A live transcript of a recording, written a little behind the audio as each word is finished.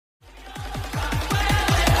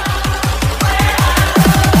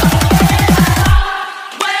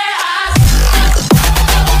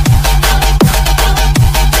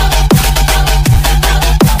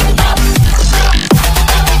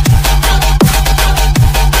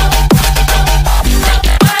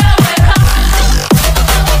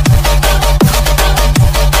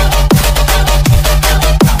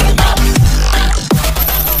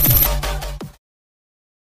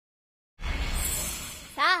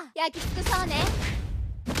焼き尽くそうね。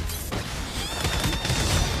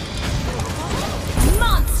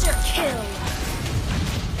Monster kill!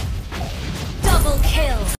 Double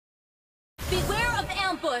kill! Beware of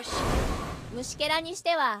ambush! 虫けらにし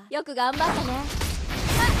てはよく頑張ったね。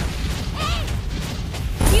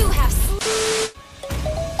You have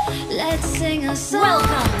Let's sing a song. Welcome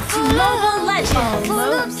to Mobile Legends!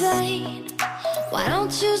 Full of pain. Why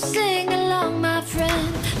don't you sing along, my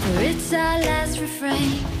friend? For it's our last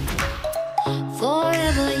refrain.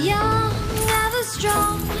 Forever young, ever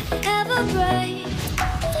strong, ever brave.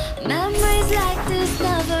 Memories like this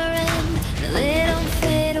never end. They don't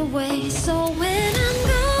fade away. So when I'm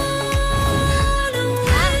gone,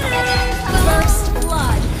 First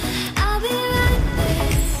blood! I'll be right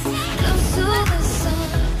there, close to the sun.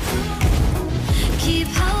 Keep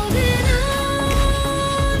holding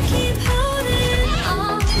on, keep holding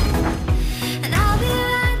on. And I'll be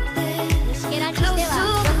right there, 虫けらにしては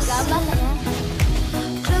よく頑張ったね。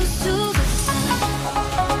 close to the sun.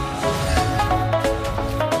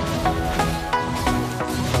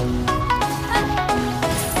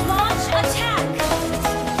 Launch attack!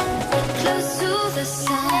 Close to the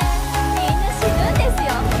sun. みんな死ぬんです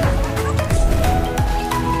よ。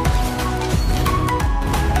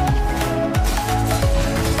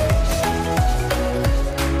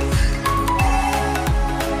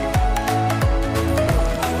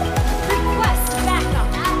Request backup!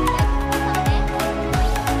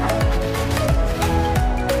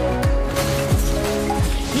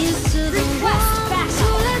 Here's to the ones who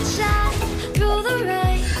let shine through the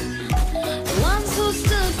rain. The ones who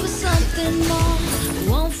stood for something more.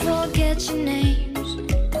 Won't forget your names.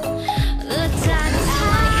 The tide is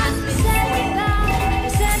high, set goodbye,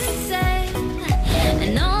 set it sail.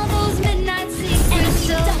 And all those midnight secrets,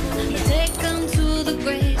 so take them to the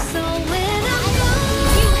grave. So when I'm gone,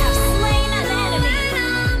 You have slain an enemy! when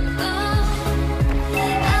I'm gone,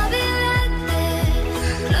 I'll be right there,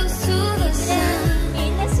 close to the sun. み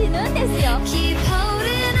んな死ぬんですよ。 Keep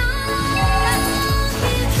holding on,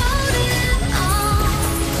 keep holding on,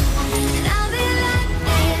 and I'll be right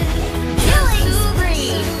there, Killing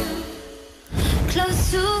spree! close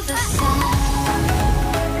to the sun.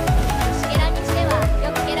 虫けらにしては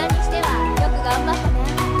よくけらにしてはよく頑張ったね。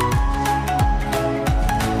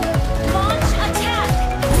Launch attack!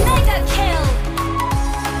 Mega kill!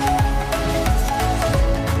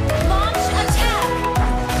 Launch attack!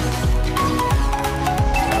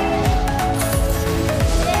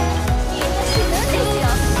 みんな死ぬんです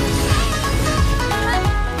よ。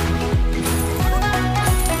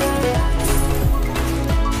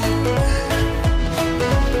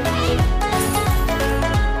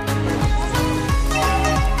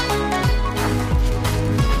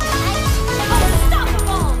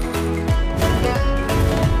 Unstoppable!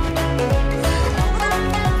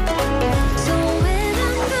 So when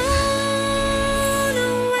I'm gone,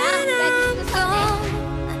 oh, when I'm gone,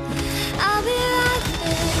 I'll be right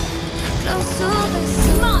there, close to the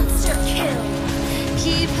sun. Monster kill!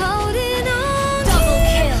 Keep holding on, Double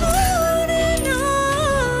keep kill. holding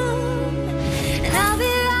on, and I'll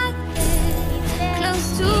be right there, close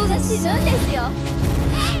to みんな the 死ぬん sun. ですよ。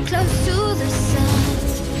 Close to the sun.